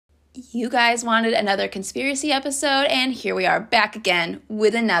You guys wanted another conspiracy episode, and here we are back again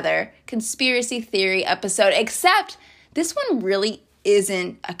with another conspiracy theory episode, except this one really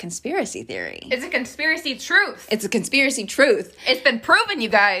isn't a conspiracy theory. It's a conspiracy truth. It's a conspiracy truth. It's been proven, you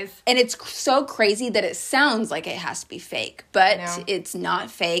guys. And it's so crazy that it sounds like it has to be fake, but it's not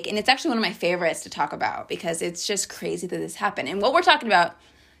fake. And it's actually one of my favorites to talk about because it's just crazy that this happened. And what we're talking about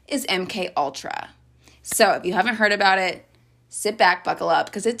is MK Ultra. So if you haven't heard about it, sit back, buckle up,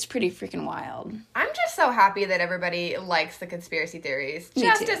 because it's pretty freaking wild. I'm just so happy that everybody likes the conspiracy theories Me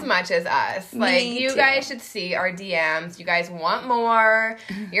just too. as much as us. Me too. Guys should see our DMs. You guys want more.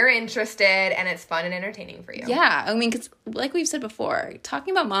 You're interested, and it's fun and entertaining for you. Yeah, I mean, because like we've said before,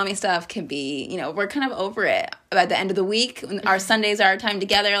 talking about mommy stuff can be, we're kind of over it. At the end of the week, when our Sundays are our time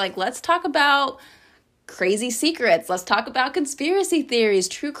together, let's talk about crazy secrets. Let's talk about conspiracy theories,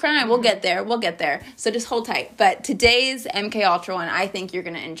 true crime. We'll get there. So just hold tight. But today's MK Ultra one, I think you're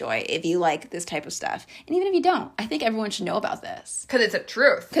going to enjoy if you like this type of stuff. And even if you don't, I think everyone should know about this. Because it's a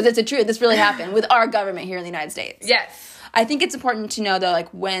truth. Because it's a truth. This really happened with our government here in the United States. Yes. I think it's important to know, though,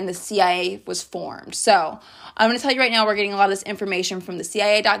 when the CIA was formed. So I'm going to tell you right now, we're getting a lot of this information from the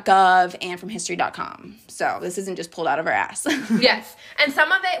CIA.gov and from history.com. So this isn't just pulled out of our ass. Yes. And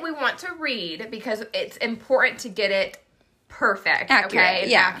some of it we want to read because it's important to get it perfect. Accurate, okay?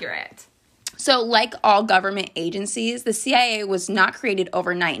 It's accurate. So like all government agencies, the CIA was not created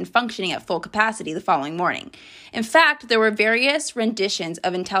overnight and functioning at full capacity the following morning. In fact, there were various renditions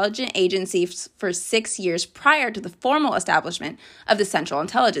of intelligence agencies for 6 years prior to the formal establishment of the Central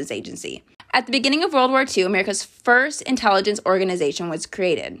Intelligence Agency. At the beginning of World War II, America's first intelligence organization was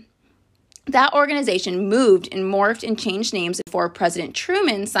created. That organization moved and morphed and changed names before President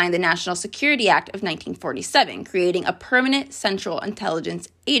Truman signed the National Security Act of 1947, creating a permanent Central Intelligence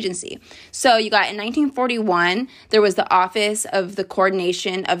Agency. So you got in 1941, there was the Office of the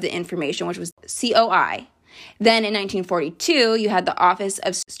Coordination of the Information, which was COI. Then in 1942, you had the Office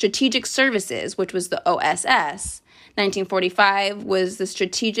of Strategic Services, which was the OSS. 1945 was the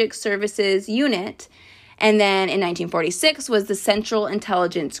Strategic Services Unit. And then in 1946 was the Central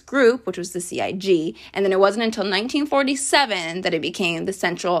Intelligence Group, which was the CIG. And then it wasn't until 1947 that it became the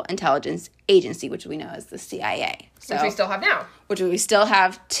Central Intelligence Agency, which we know as the CIA. Which we still have now. Which we still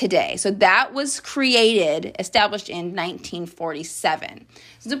have today. So that was established in 1947.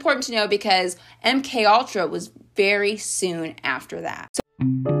 It's important to know because MK Ultra was very soon after that.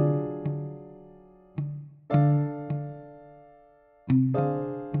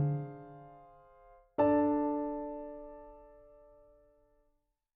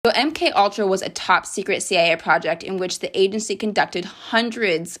 So MK Ultra was a top secret CIA project in which the agency conducted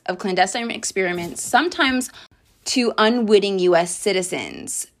hundreds of clandestine experiments, sometimes to unwitting U.S.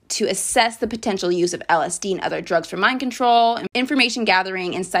 citizens, to assess the potential use of LSD and other drugs for mind control, information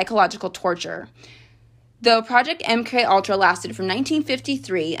gathering, and psychological torture. Though Project MK Ultra lasted from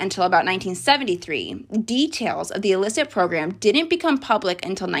 1953 until about 1973, details of the illicit program didn't become public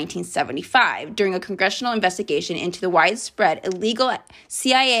until 1975 during a congressional investigation into the widespread illegal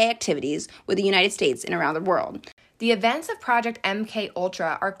CIA activities with the United States and around the world. The events of Project MK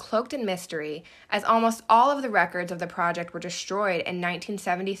Ultra are cloaked in mystery, as almost all of the records of the project were destroyed in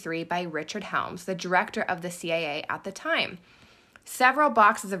 1973 by Richard Helms, the director of the CIA at the time. Several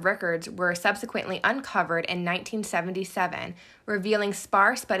boxes of records were subsequently uncovered in 1977, revealing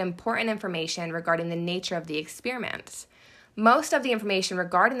sparse but important information regarding the nature of the experiments. Most of the information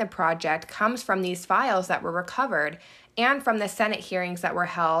regarding the project comes from these files that were recovered and from the Senate hearings that were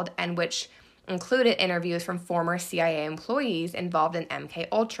held and which included interviews from former CIA employees involved in MK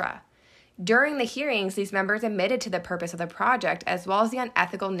Ultra. During the hearings, these members admitted to the purpose of the project as well as the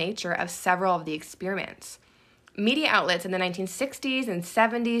unethical nature of several of the experiments. Media outlets in the 1960s and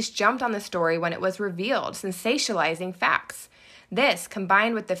 70s jumped on the story when it was revealed, sensationalizing facts. This,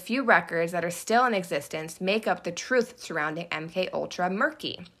 combined with the few records that are still in existence, make up the truth surrounding MK Ultra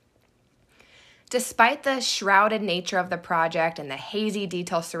murky. Despite the shrouded nature of the project and the hazy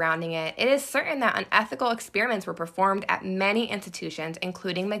details surrounding it, it is certain that unethical experiments were performed at many institutions,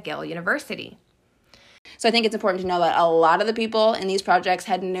 including McGill University. So I think it's important to know that a lot of the people in these projects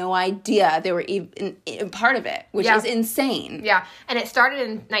had no idea they were even part of it, which is insane. Yeah, and it started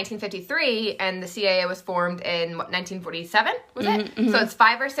in 1953, and the CIA was formed in 1947, was it? Mm-hmm. So it's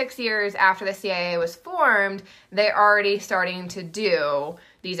 5 or 6 years after the CIA was formed, they're already starting to do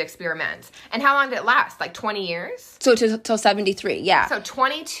these experiments. And how long did it last? 20 years? So till 73, yeah. So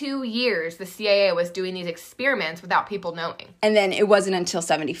 22 years the CIA was doing these experiments without people knowing. And then it wasn't until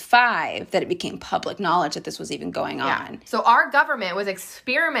 75 that it became public knowledge that this was even going on. So our government was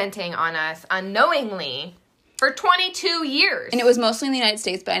experimenting on us unknowingly for 22 years. And it was mostly in the United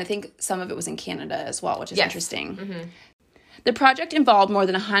States, but I think some of it was in Canada as well, which is interesting. Mm-hmm. The project involved more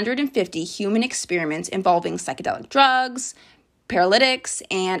than 150 human experiments involving psychedelic drugs, paralytics,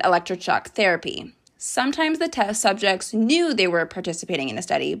 and electroshock therapy. Sometimes the test subjects knew they were participating in a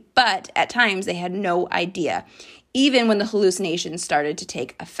study, but at times they had no idea, even when the hallucinations started to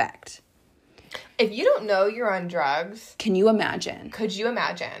take effect. If you don't know you're on drugs... Can you imagine? Could you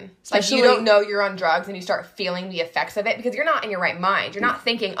imagine? Especially, like, you don't know you're on drugs and you start feeling the effects of it because you're not in your right mind. You're not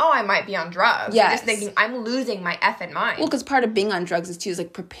thinking, oh, I might be on drugs. Yes. You're just thinking, I'm losing my effing mind. Well, because part of being on drugs is, too, is,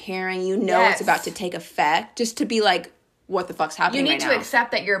 like, preparing. You know it's about to take effect. Just to be like, what the fuck's happening right now? You need to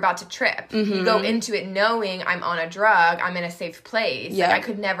accept that you're about to trip. Mm-hmm. You go into it knowing I'm on a drug. I'm in a safe place. Yep. Like, I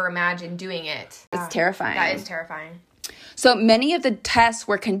could never imagine doing it. It's terrifying. That is terrifying. So many of the tests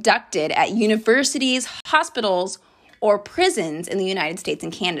were conducted at universities, hospitals, or prisons in the United States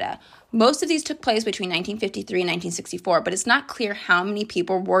and Canada. Most of these took place between 1953 and 1964, but it's not clear how many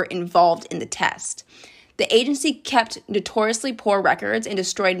people were involved in the test. The agency kept notoriously poor records and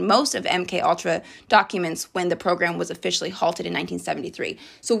destroyed most of MKUltra documents when the program was officially halted in 1973.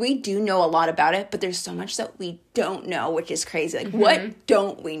 So we do know a lot about it, but there's so much that we don't know, which is crazy. Like, what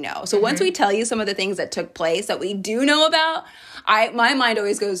don't we know? So once we tell you some of the things that took place that we do know about, my mind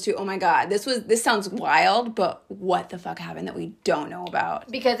always goes to, oh my God, this sounds wild, but what the fuck happened that we don't know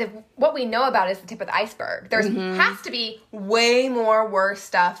about? Because if what we know about is the tip of the iceberg, there has to be way more worse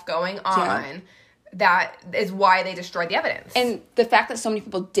stuff going on. Yeah. That is why they destroyed the evidence. And the fact that so many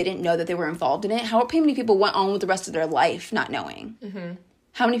people didn't know that they were involved in it, how many people went on with the rest of their life not knowing? Mm-hmm.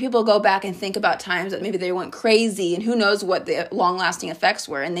 How many people go back and think about times that maybe they went crazy and who knows what the long-lasting effects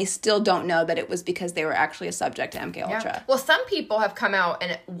were, and they still don't know that it was because they were actually a subject to MKUltra. Yeah. Well, some people have come out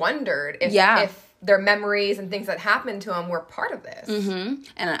and wondered if their memories and things that happened to them were part of this. Mm-hmm.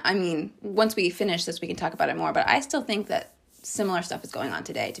 And I mean, once we finish this, we can talk about it more, but I still think that similar stuff is going on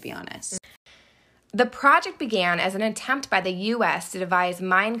today, to be honest. The project began as an attempt by the U.S. to devise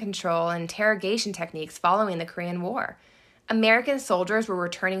mind control and interrogation techniques following the Korean War. American soldiers were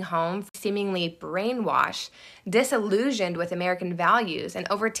returning home seemingly brainwashed, disillusioned with American values, and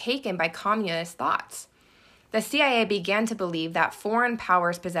overtaken by communist thoughts. The CIA began to believe that foreign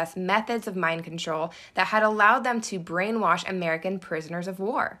powers possessed methods of mind control that had allowed them to brainwash American prisoners of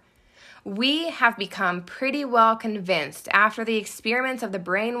war. We have become pretty well convinced after the experiments of the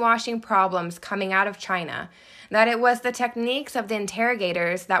brainwashing problems coming out of China that it was the techniques of the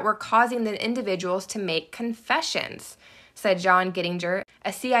interrogators that were causing the individuals to make confessions, said John Gittinger,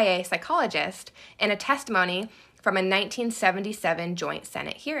 a CIA psychologist, in a testimony from a 1977 Joint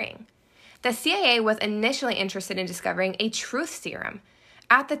Senate hearing. The CIA was initially interested in discovering a truth serum.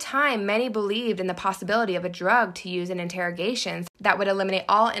 At the time, many believed in the possibility of a drug to use in interrogations that would eliminate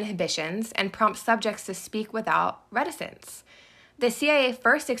all inhibitions and prompt subjects to speak without reticence. The CIA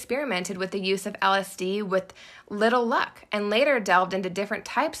first experimented with the use of LSD with little luck and later delved into different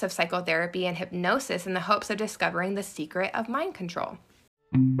types of psychotherapy and hypnosis in the hopes of discovering the secret of mind control.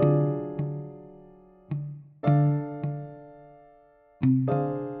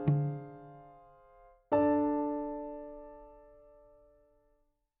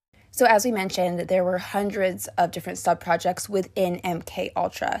 So as we mentioned, there were hundreds of different sub-projects within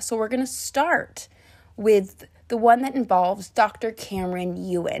MKUltra. So we're going to start with the one that involves Dr. Cameron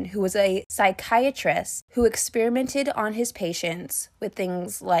Ewan, who was a psychiatrist who experimented on his patients with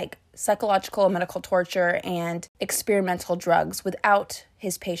things like psychological and medical torture and experimental drugs without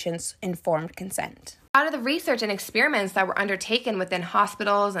his patients' informed consent. Out of the research and experiments that were undertaken within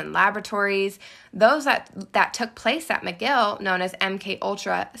hospitals and laboratories, those that took place at McGill, known as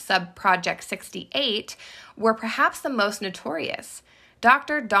MKUltra Sub-Project 68, were perhaps the most notorious.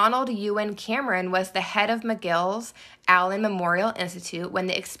 Dr. Donald Ewan Cameron was the head of McGill's Allen Memorial Institute when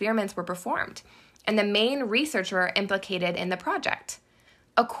the experiments were performed, and the main researcher implicated in the project.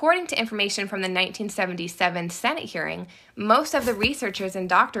 According to information from the 1977 Senate hearing, most of the researchers and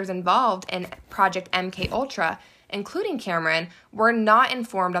doctors involved in Project MKUltra, including Cameron, were not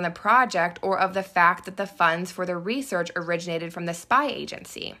informed on the project or of the fact that the funds for the research originated from the spy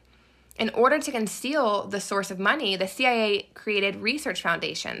agency. In order to conceal the source of money, the CIA created research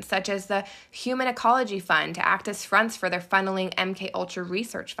foundations, such as the Human Ecology Fund, to act as fronts for their funneling MKUltra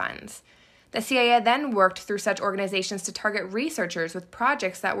research funds. The CIA then worked through such organizations to target researchers with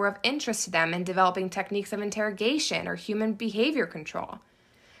projects that were of interest to them in developing techniques of interrogation or human behavior control.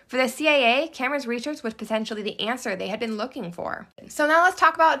 For the CIA, Cameron's research was potentially the answer they had been looking for. So now let's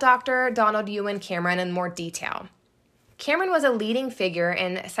talk about Dr. Donald Ewan Cameron in more detail. Cameron was a leading figure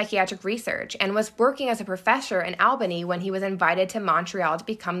in psychiatric research and was working as a professor in Albany when he was invited to Montreal to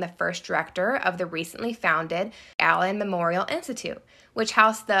become the first director of the recently founded Allen Memorial Institute, which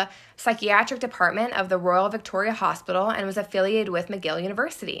housed the psychiatric department of the Royal Victoria Hospital and was affiliated with McGill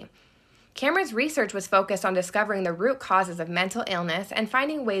University. Cameron's research was focused on discovering the root causes of mental illness and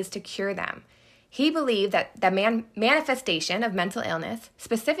finding ways to cure them. He believed that the manifestation of mental illness,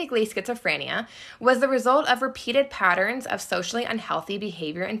 specifically schizophrenia, was the result of repeated patterns of socially unhealthy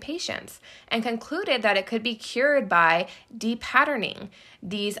behavior in patients, and concluded that it could be cured by depatterning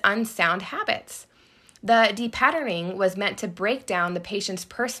these unsound habits. The depatterning was meant to break down the patient's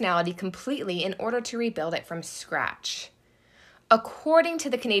personality completely in order to rebuild it from scratch. According to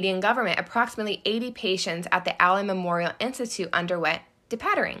the Canadian government, approximately 80 patients at the Allen Memorial Institute underwent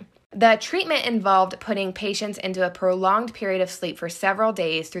depattering. The treatment involved putting patients into a prolonged period of sleep for several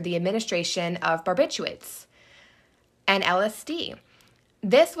days through the administration of barbiturates and LSD.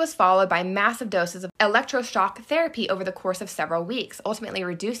 This was followed by massive doses of electroshock therapy over the course of several weeks, ultimately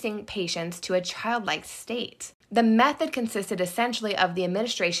reducing patients to a childlike state. The method consisted essentially of the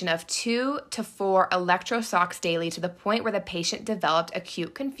administration of 2 to 4 electroshocks daily to the point where the patient developed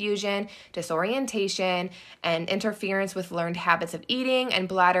acute confusion, disorientation, and interference with learned habits of eating and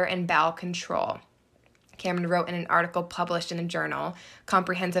bladder and bowel control. Cameron wrote in an article published in a journal,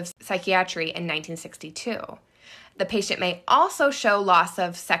 Comprehensive Psychiatry, in 1962. The patient may also show loss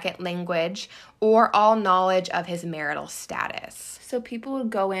of second language or all knowledge of his marital status. So people would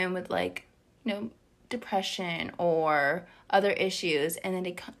go in with depression or other issues, and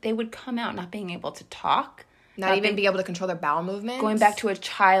then they would come out not being able to talk, not even be able to control their bowel movements, going back to a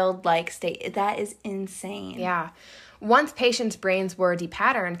childlike state. That is insane. Yeah. Once patients' brains were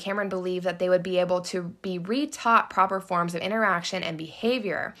depatterned, Cameron believed that they would be able to be retaught proper forms of interaction and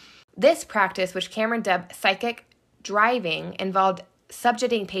behavior. This practice, which Cameron dubbed psychic driving, involved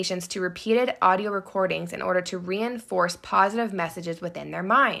subjecting patients to repeated audio recordings in order to reinforce positive messages within their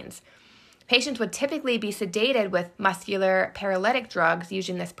minds. Patients would typically be sedated with muscular paralytic drugs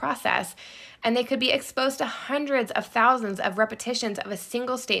using this process, and they could be exposed to hundreds of thousands of repetitions of a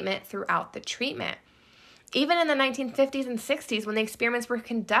single statement throughout the treatment. Even in the 1950s and 60s, when the experiments were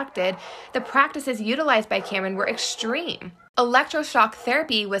conducted, the practices utilized by Cameron were extreme. Electroshock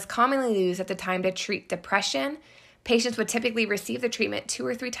therapy was commonly used at the time to treat depression. Patients would typically receive the treatment 2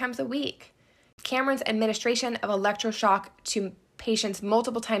 or 3 times a week. Cameron's administration of electroshock to patients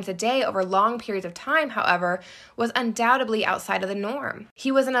multiple times a day over long periods of time, however, was undoubtedly outside of the norm.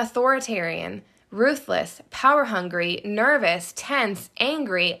 He was an authoritarian, ruthless, power-hungry, nervous, tense,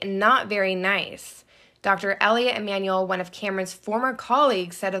 angry, and not very nice. Dr. Elliot Emanuel, one of Cameron's former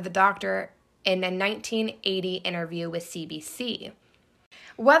colleagues, said of the doctor in a 1980 interview with CBC.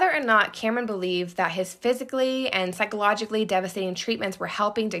 Whether or not Cameron believed that his physically and psychologically devastating treatments were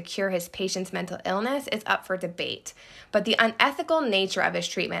helping to cure his patients' mental illness is up for debate, but the unethical nature of his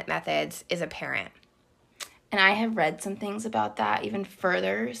treatment methods is apparent. And I have read some things about that even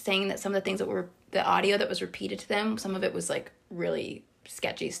further, saying that some of the things that were, the audio that was repeated to them, some of it was like really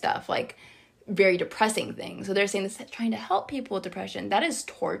sketchy stuff, like very depressing things. So they're saying this, trying to help people with depression, that is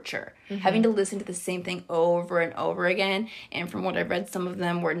torture. Mm-hmm. Having to listen to the same thing over and over again. And from what I've read, some of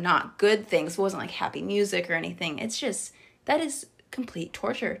them were not good things. It wasn't like happy music or anything. It's just, that is complete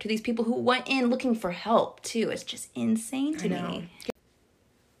torture to these people who went in looking for help too. It's just insane to me.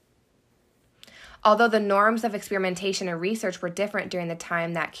 Although the norms of experimentation and research were different during the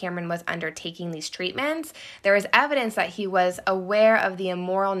time that Cameron was undertaking these treatments, there is evidence that he was aware of the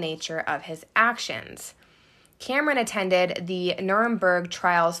immoral nature of his actions. Cameron attended the Nuremberg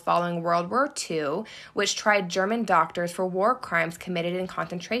trials following World War II, which tried German doctors for war crimes committed in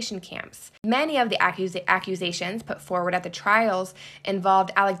concentration camps. Many of the accusations put forward at the trials involved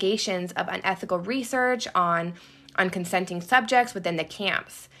allegations of unethical research on unconsenting subjects within the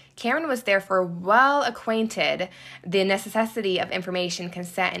camps. Cameron was therefore well acquainted the necessity of information,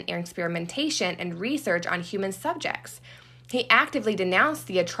 consent, and experimentation and research on human subjects. He actively denounced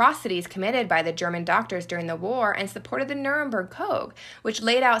the atrocities committed by the German doctors during the war and supported the Nuremberg Code, which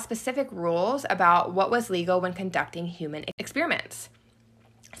laid out specific rules about what was legal when conducting human experiments.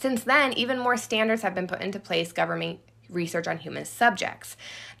 Since then, even more standards have been put into place governing research on human subjects.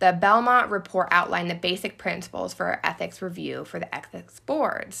 The Belmont Report outlined the basic principles for ethics review for the ethics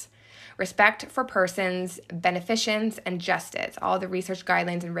boards. Respect for persons, beneficence, and justice. All the research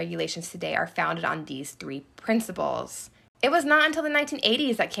guidelines and regulations today are founded on these 3 principles. It was not until the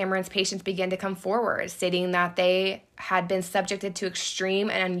 1980s that Cameron's patients began to come forward, stating that they had been subjected to extreme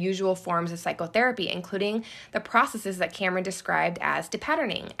and unusual forms of psychotherapy, including the processes that Cameron described as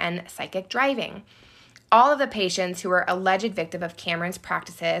depatterning and psychic driving. All of the patients who were alleged victims of Cameron's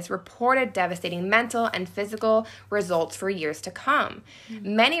practices reported devastating mental and physical results for years to come.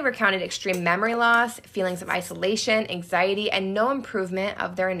 Many recounted extreme memory loss, feelings of isolation, anxiety, and no improvement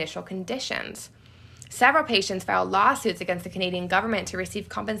of their initial conditions. Several patients filed lawsuits against the Canadian government to receive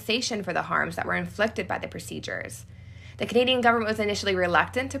compensation for the harms that were inflicted by the procedures. The Canadian government was initially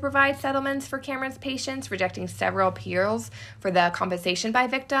reluctant to provide settlements for Cameron's patients, rejecting several appeals for the compensation by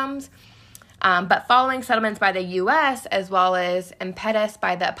victims. But following settlements by the U.S., as well as impetus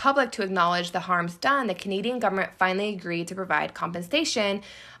by the public to acknowledge the harms done, the Canadian government finally agreed to provide compensation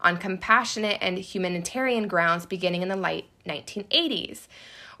on compassionate and humanitarian grounds beginning in the late 1980s.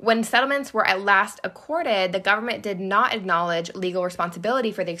 When settlements were at last accorded, the government did not acknowledge legal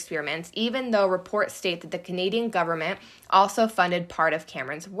responsibility for the experiments, even though reports state that the Canadian government also funded part of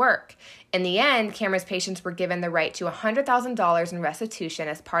Cameron's work. In the end, Cameron's patients were given the right to $100,000 in restitution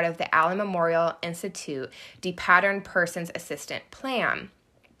as part of the Allen Memorial Institute De-Patterned Persons Assistance Plan.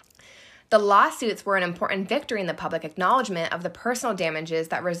 The lawsuits were an important victory in the public acknowledgement of the personal damages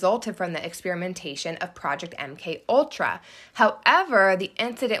that resulted from the experimentation of Project MKUltra. However, the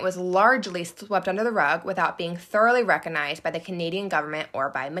incident was largely swept under the rug without being thoroughly recognized by the Canadian government or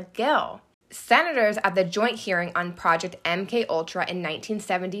by McGill. Senators at the joint hearing on Project MKUltra in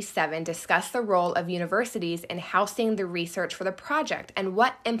 1977 discussed the role of universities in housing the research for the project and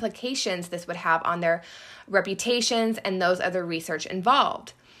what implications this would have on their reputations and those of the research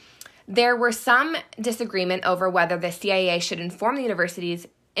involved. There were some disagreement over whether the CIA should inform the universities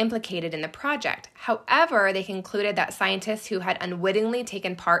implicated in the project. However, they concluded that scientists who had unwittingly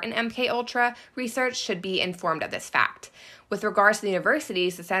taken part in MKUltra research should be informed of this fact. With regards to the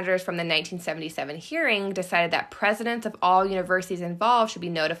universities, the senators from the 1977 hearing decided that presidents of all universities involved should be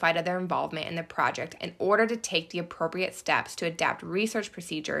notified of their involvement in the project in order to take the appropriate steps to adapt research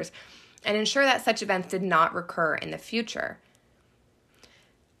procedures and ensure that such events did not recur in the future.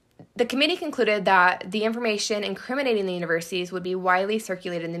 The committee concluded that the information incriminating the universities would be widely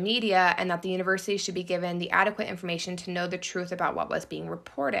circulated in the media and that the universities should be given the adequate information to know the truth about what was being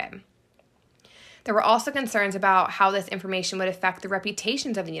reported. There were also concerns about how this information would affect the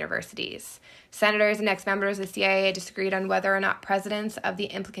reputations of the universities. Senators and ex-members of the CIA disagreed on whether or not presidents of the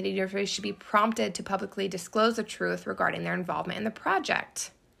implicated universities should be prompted to publicly disclose the truth regarding their involvement in the project.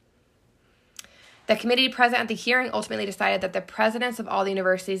 The committee present at the hearing ultimately decided that the presidents of all the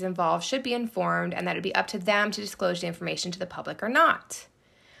universities involved should be informed and that it would be up to them to disclose the information to the public or not.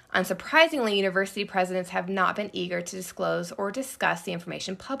 Unsurprisingly, university presidents have not been eager to disclose or discuss the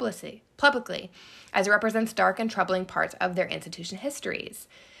information publicly, as it represents dark and troubling parts of their institution histories.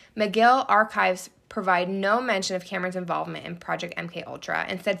 McGill archives provide no mention of Cameron's involvement in Project MKUltra,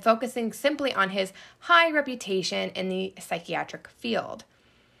 instead focusing simply on his high reputation in the psychiatric field.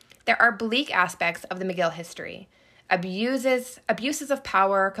 There are bleak aspects of the McGill history. Abuses of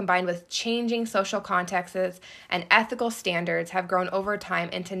power combined with changing social contexts and ethical standards have grown over time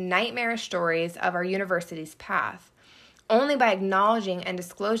into nightmarish stories of our university's path. Only by acknowledging and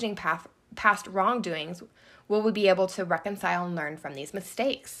disclosing past wrongdoings will we be able to reconcile and learn from these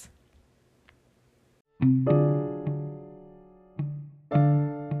mistakes.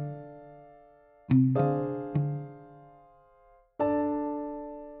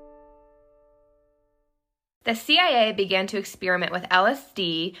 The CIA began to experiment with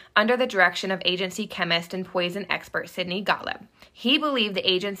LSD under the direction of agency chemist and poison expert Sidney Gottlieb. He believed the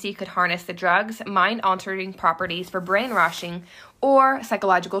agency could harness the drug's mind-altering properties for brainwashing or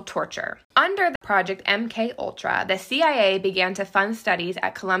psychological torture. Under the Project MKUltra, the CIA began to fund studies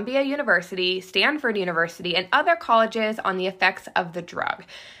at Columbia University, Stanford University, and other colleges on the effects of the drug.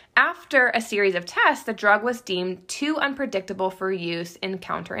 After a series of tests, the drug was deemed too unpredictable for use in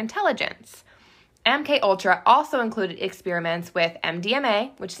counterintelligence. MKUltra also included experiments with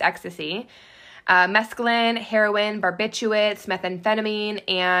MDMA, which is ecstasy, mescaline, heroin, barbiturates, methamphetamine,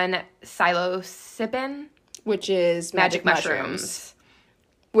 and psilocybin, which is magic mushrooms.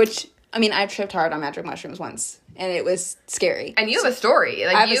 Which, I mean, I tripped hard on magic mushrooms once, and it was scary. And you have a story.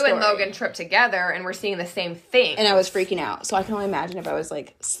 Like, you and Logan tripped together, and we're seeing the same thing. And I was freaking out. So I can only imagine if I was,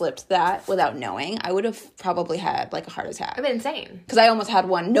 like, slipped that without knowing, I would have probably had, like, a heart attack. I've been insane. Because I almost had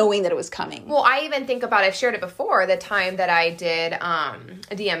one knowing that it was coming. Well, I even think about, I've shared it before, the time that I did a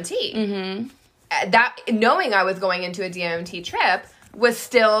DMT. Mm-hmm. That, knowing I was going into a DMT trip was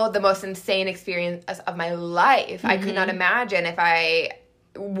still the most insane experience of my life. Mm-hmm. I could not imagine if I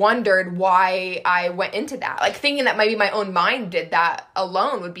wondered why I went into that. Like, thinking that maybe my own mind did that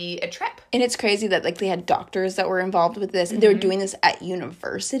alone would be a trip. And it's crazy that, like, they had doctors that were involved with this, and they were doing this at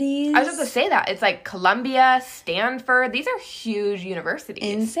universities. I was just going to say that. It's like Columbia, Stanford. These are huge universities.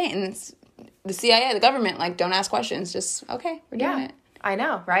 Insane. the CIA, the government, like, don't ask questions. Just, okay, we're doing it. I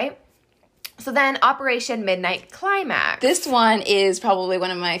know, right? So then Operation Midnight Climax. This one is probably one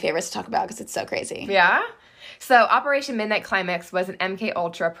of my favorites to talk about because it's so crazy. Yeah? So Operation Midnight Climax was an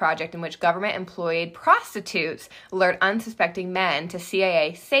MK-Ultra project in which government-employed prostitutes lured unsuspecting men to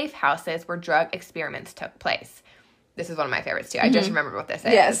CIA safe houses where drug experiments took place. This is one of my favorites, too. I just remembered what this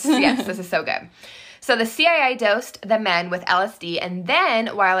is. Yes. Yes, this is so good. So the CIA dosed the men with LSD and then,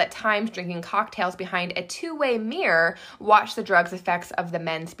 while at times drinking cocktails behind a two-way mirror, watched the drug's effects of the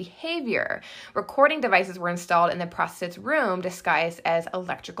men's behavior. Recording devices were installed in the prostitute's room disguised as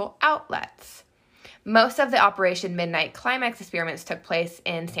electrical outlets. Most of the Operation Midnight Climax experiments took place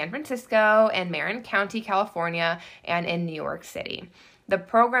in San Francisco and Marin County, California, and in New York City. The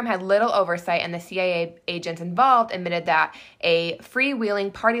program had little oversight, and the CIA agents involved admitted that a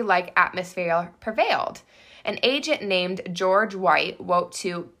freewheeling party-like atmosphere prevailed. An agent named George White wrote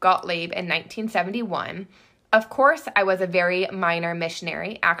to Gottlieb in 1971, "Of course, I was a very minor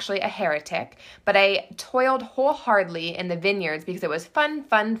missionary, actually a heretic, but I toiled wholeheartedly in the vineyards because it was fun,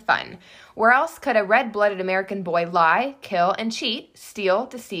 fun, fun. Where else could a red-blooded American boy lie, kill, and cheat, steal,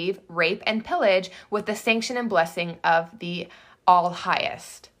 deceive, rape, and pillage with the sanction and blessing of the All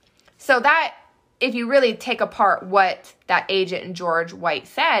Highest?" So that, if you really take apart what that agent George White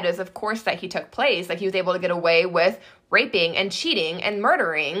said, is of course that he took place. Like, he was able to get away with raping and cheating and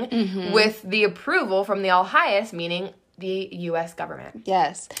murdering with the approval from the All Highest, meaning the U.S. government.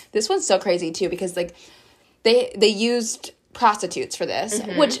 Yes. This one's so crazy, too, because, like, they used prostitutes for this,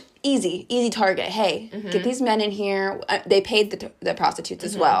 which, easy target. Hey, get these men in here. They paid the prostitutes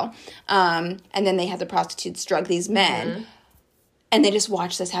as well. And then they had the prostitutes drug these men. And they just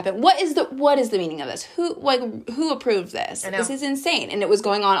watched this happen. What is the meaning of this? Who approved this? This is insane. And it was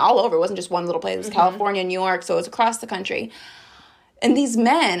going on all over. It wasn't just one little place. It was California, New York, so it was across the country. And these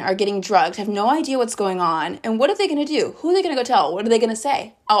men are getting drugged, have no idea what's going on. And what are they going to do? Who are they going to go tell? What are they going to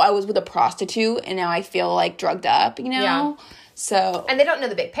say? Oh, I was with a prostitute, and now I feel, like, drugged up, you know? Yeah. So, and they don't know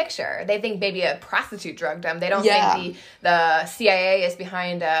the big picture. They think maybe a prostitute drugged them. They don't think the CIA is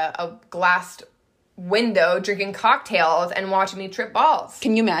behind a glassed window drinking cocktails and watching me trip balls.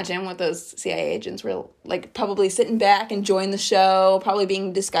 Can you imagine what those CIA agents were like? Probably sitting back, enjoying the show, probably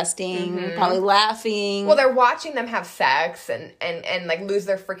being disgusting, probably laughing. Well, they're watching them have sex and like lose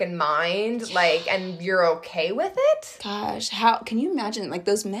their freaking mind, like, and you're okay with it? Gosh, how can you imagine, like,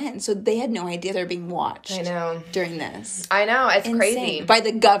 those men? So they had no idea they're being watched. I know. During this. I know, it's Insane. crazy. By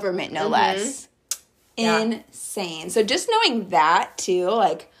the government, no less. Insane. So just knowing that, too,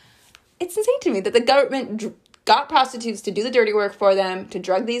 like, it's insane to me that the government got prostitutes to do the dirty work for them, to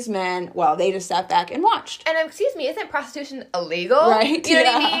drug these men, while they just sat back and watched. And excuse me, isn't prostitution illegal? Right. You know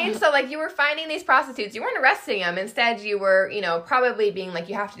what I mean? So, like, you were finding these prostitutes. You weren't arresting them. Instead, you were, you know, probably being like,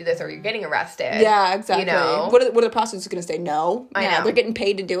 you have to do this or you're getting arrested. Yeah, exactly. You know? What are the prostitutes going to say? No. I know. They're getting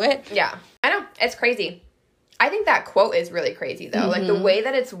paid to do it. Yeah. I know. It's crazy. I think that quote is really crazy, though. Like, the way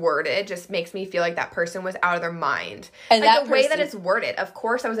that it's worded just makes me feel like that person was out of their mind. And like, the way that it's worded. Of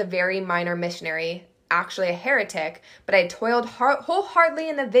course, I was a very minor missionary, actually a heretic, but I toiled wholeheartedly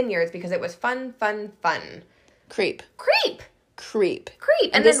in the vineyards because it was fun, fun, fun. Creep.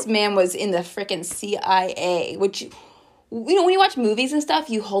 And this man was in the freaking CIA, which, you know, when you watch movies and stuff,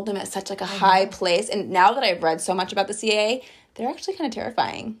 you hold them at such, like, a high place. And now that I've read so much about the CIA, they're actually kind of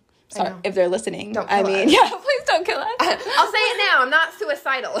terrifying. Sorry, if they're listening. Don't kill us. Yeah, please don't kill us. I'll say it now. I'm not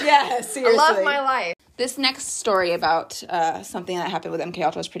suicidal. Yeah, seriously. I love my life. This next story about something that happened with MK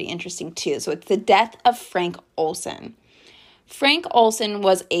Ultra is pretty interesting, too. So it's the death of Frank Olson. Frank Olson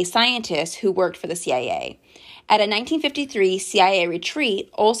was a scientist who worked for the CIA. At a 1953 CIA retreat,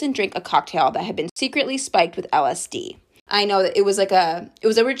 Olson drank a cocktail that had been secretly spiked with LSD. I know that it was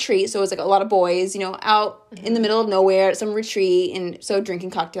a retreat, so it was like a lot of boys, you know, out in the middle of nowhere at some retreat, and so drinking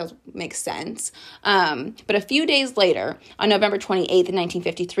cocktails makes sense. But a few days later, on November 28th,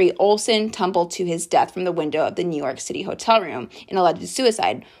 1953, Olson tumbled to his death from the window of the New York City hotel room in alleged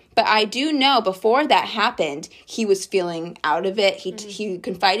suicide. But I do know before that happened, he was feeling out of it. He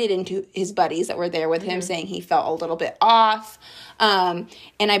confided into his buddies that were there with him, saying he felt a little bit off. And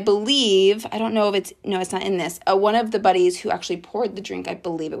I believe, I don't know if it's not in this. One of the buddies who actually poured the drink, I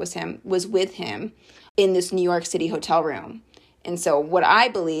believe it was him, was with him in this New York City hotel room. And so what I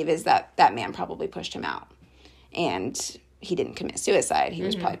believe is that that man probably pushed him out. And he didn't commit suicide. He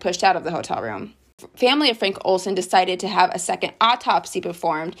was probably pushed out of the hotel room. Family of Frank Olson decided to have a second autopsy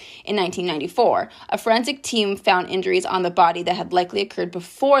performed in 1994. A forensic team found injuries on the body that had likely occurred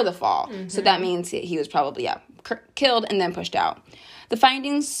before the fall. So that means he was probably, killed and then pushed out. The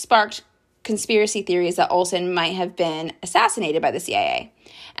findings sparked conspiracy theories that Olson might have been assassinated by the CIA.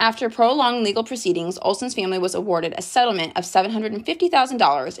 After prolonged legal proceedings, Olson's family was awarded a settlement of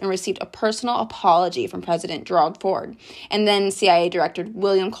 $750,000 and received a personal apology from President Gerald Ford and then CIA Director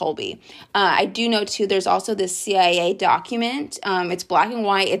William Colby. I do know, too, there's also this CIA document. It's black and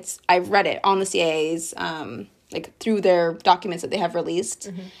white. I've read it on the CIA's, through their documents that they have released.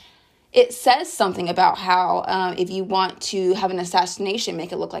 Mm-hmm. It says something about how if you want to have an assassination,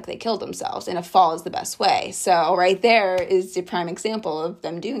 make it look like they killed themselves, and a fall is the best way. So right there is a prime example of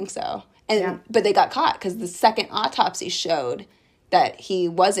them doing so. But they got caught because the second autopsy showed that he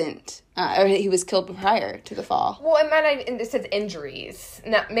wasn't, or he was killed prior to the fall. Well, it says injuries.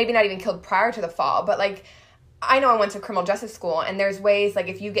 Maybe not even killed prior to the fall, but I know I went to criminal justice school, and there's ways,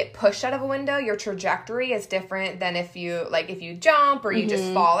 if you get pushed out of a window, your trajectory is different than if you jump, or you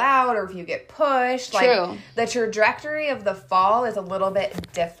just fall out, or if you get pushed. True. The trajectory of the fall is a little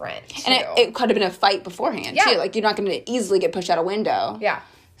bit different, too. And it could have been a fight beforehand, too. You're not going to easily get pushed out a window. Yeah.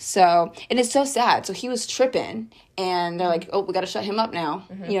 So, and it's so sad. So he was tripping, and they're like, oh, we got to shut him up now.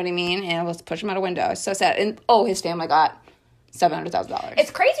 Mm-hmm. You know what I mean? And let's push him out a window. It's so sad. And, his family got $700,000. It's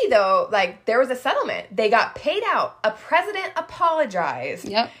crazy, though. There was a settlement. They got paid out. A president apologized.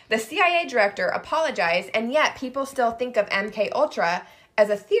 Yep. The CIA director apologized, and yet people still think of MK Ultra as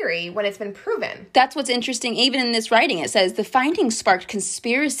a theory when it's been proven. That's what's interesting. Even in this writing, it says the findings sparked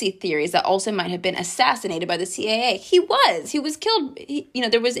conspiracy theories that Olson might have been assassinated by the CIA. He was killed.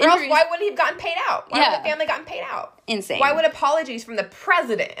 There was injuries. Or else, why wouldn't he have gotten paid out? Why would the family gotten paid out? Insane. Why would apologies from the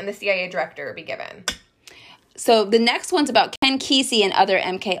president and the CIA director be given? So the next one's about Ken Kesey and other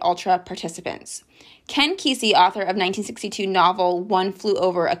MK Ultra participants. Ken Kesey, author of 1962 novel One Flew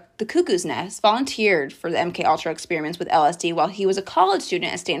Over the Cuckoo's Nest, volunteered for the MK Ultra experiments with LSD while he was a college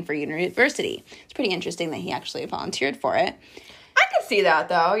student at Stanford University. It's pretty interesting that he actually volunteered for it. I can see that,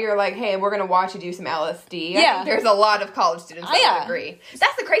 though. You're like, hey, we're going to watch you do some LSD. I think there's a lot of college students that would agree.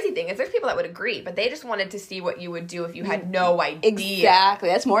 That's the crazy thing, is there's people that would agree, but they just wanted to see what you would do if you had no idea. Exactly.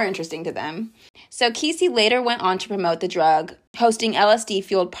 That's more interesting to them. So Kesey later went on to promote the drug, hosting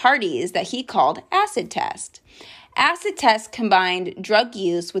LSD-fueled parties that he called Acid Test. Acid Test combined drug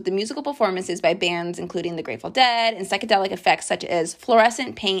use with the musical performances by bands including the Grateful Dead and psychedelic effects such as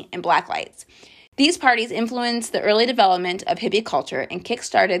fluorescent paint and black lights. These parties influenced the early development of hippie culture and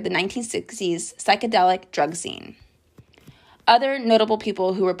kick-started the 1960s psychedelic drug scene. Other notable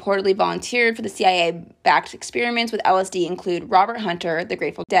people who reportedly volunteered for the CIA-backed experiments with LSD include Robert Hunter, the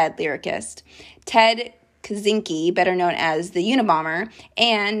Grateful Dead lyricist, Ted Kaczynski, better known as the Unabomber,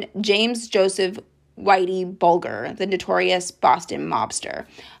 and James Joseph Whitey Bulger, the notorious Boston mobster.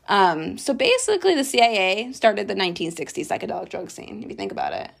 So basically the CIA started the 1960s psychedelic drug scene, if you think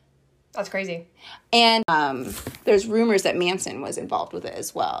about it. That's crazy. And there's rumors that Manson was involved with it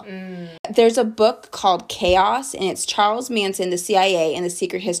as well. There's a book called Chaos, and it's Charles Manson, the CIA, and the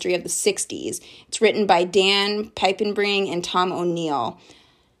Secret History of the 60s. It's written by Dan Piepenbring and Tom O'Neill.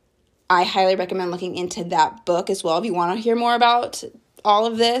 I highly recommend looking into that book as well if you want to hear more about all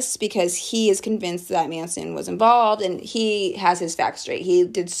of this, because he is convinced that Manson was involved, and he has his facts straight. He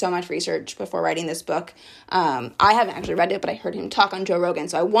did so much research before writing this book. I haven't actually read it, but I heard him talk on Joe Rogan,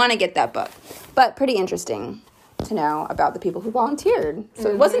 so I want to get that book. But pretty interesting to know about the people who volunteered. So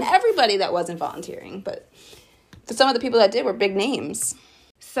It wasn't everybody that wasn't volunteering, but some of the people that did were big names.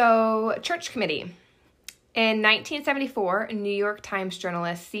 So, Church Committee. In 1974, New York Times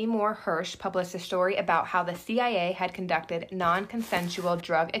journalist Seymour Hersh published a story about how the CIA had conducted non-consensual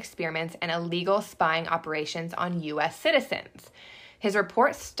drug experiments and illegal spying operations on U.S. citizens. His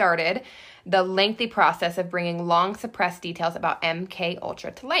report started the lengthy process of bringing long-suppressed details about MK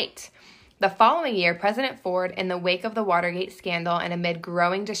Ultra to light. The following year, President Ford, in the wake of the Watergate scandal and amid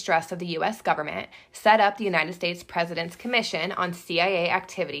growing distrust of the U.S. government, set up the United States President's Commission on CIA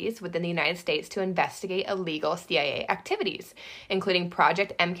Activities within the United States to investigate illegal CIA activities, including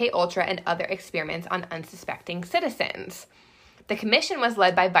Project MK Ultra and other experiments on unsuspecting citizens. The commission was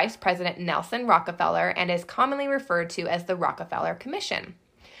led by Vice President Nelson Rockefeller and is commonly referred to as the Rockefeller Commission.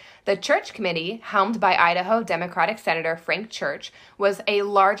 The Church Committee, helmed by Idaho Democratic Senator Frank Church, was a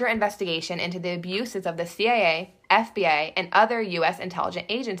larger investigation into the abuses of the CIA, FBI, and other U.S. intelligence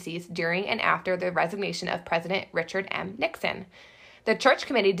agencies during and after the resignation of President Richard M. Nixon. The Church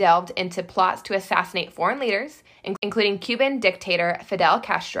Committee delved into plots to assassinate foreign leaders, including Cuban dictator Fidel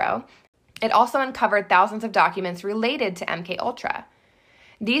Castro. It also uncovered thousands of documents related to MK Ultra.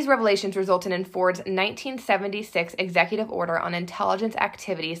 These revelations resulted in Ford's 1976 executive order on intelligence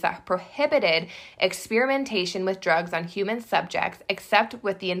activities that prohibited experimentation with drugs on human subjects except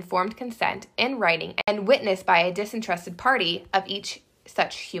with the informed consent in writing and witnessed by a disinterested party of each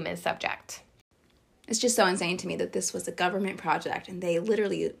such human subject. It's just so insane to me that this was a government project and they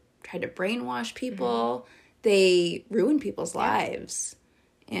literally tried to brainwash people. They ruined people's lives.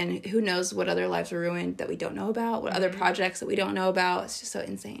 And who knows what other lives were ruined that we don't know about, what other projects that we don't know about. It's just so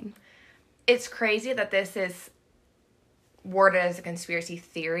insane. It's crazy that this is worded as a conspiracy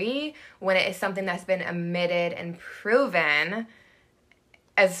theory when it is something that's been admitted and proven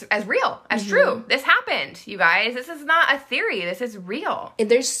as real, as true. This happened, you guys. This is not a theory. This is real. And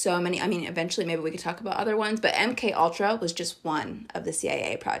there's so many. I mean, eventually maybe we could talk about other ones, but MK Ultra was just one of the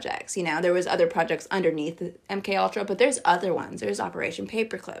CIA projects. You know, there was other projects underneath the MK Ultra, but there's other ones. There's Operation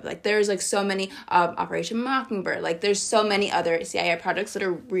Paperclip. Like, there's like so many, Operation Mockingbird. Like, there's so many other CIA projects that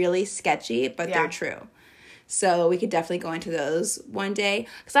are really sketchy, but they're true. So we could definitely go into those one day.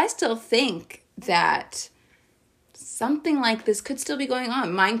 Because I still think that something like this could still be going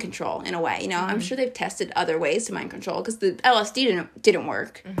on. Mind control, in a way. You know, I'm sure they've tested other ways to mind control because the LSD didn't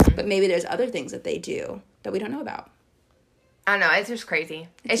work. But maybe there's other things that they do that we don't know about. I don't know. It's just crazy.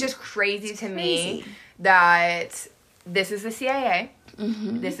 It's just crazy to me that this is the CIA.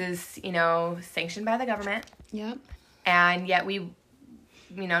 This is, you know, sanctioned by the government. Yep. And yet we,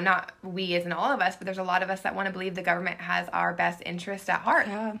 you know, not we as in all of us, but there's a lot of us that want to believe the government has our best interest at heart.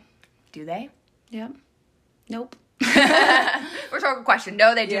 Yeah. Do they? Yep. Nope. Rhetorical question.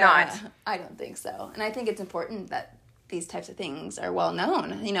 No, they do not. I don't think so. And I think it's important that these types of things are well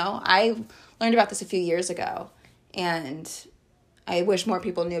known. You know, I learned about this a few years ago, and I wish more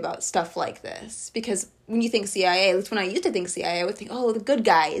people knew about stuff like this. Because when you think CIA, at least when I used to think CIA, I would think, oh, the good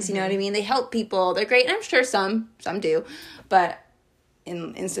guys, you know what I mean? They help people. They're great. And I'm sure some do. But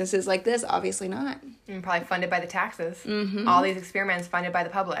in instances like this, obviously not. And probably funded by the taxes. All these experiments funded by the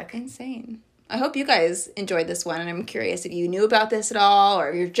public. Insane. I hope you guys enjoyed this one, and I'm curious if you knew about this at all, or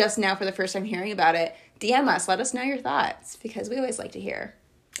if you're just now for the first time hearing about it. DM us. Let us know your thoughts, because we always like to hear.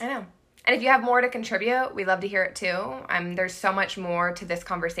 I know. And if you have more to contribute, we'd love to hear it too. There's so much more to this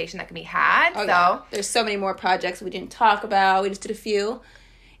conversation that can be had. Yeah. There's so many more projects we didn't talk about. We just did a few.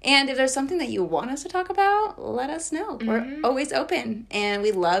 And if there's something that you want us to talk about, let us know. We're always open. And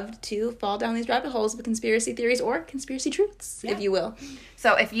we love to fall down these rabbit holes with conspiracy theories or conspiracy truths, if you will.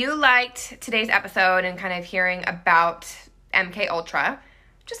 So if you liked today's episode and kind of hearing about MK Ultra,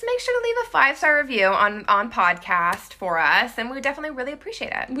 just make sure to leave a 5-star review on podcast for us. And we would definitely really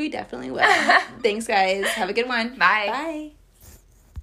appreciate it. We definitely will. Thanks, guys. Have a good one. Bye. Bye.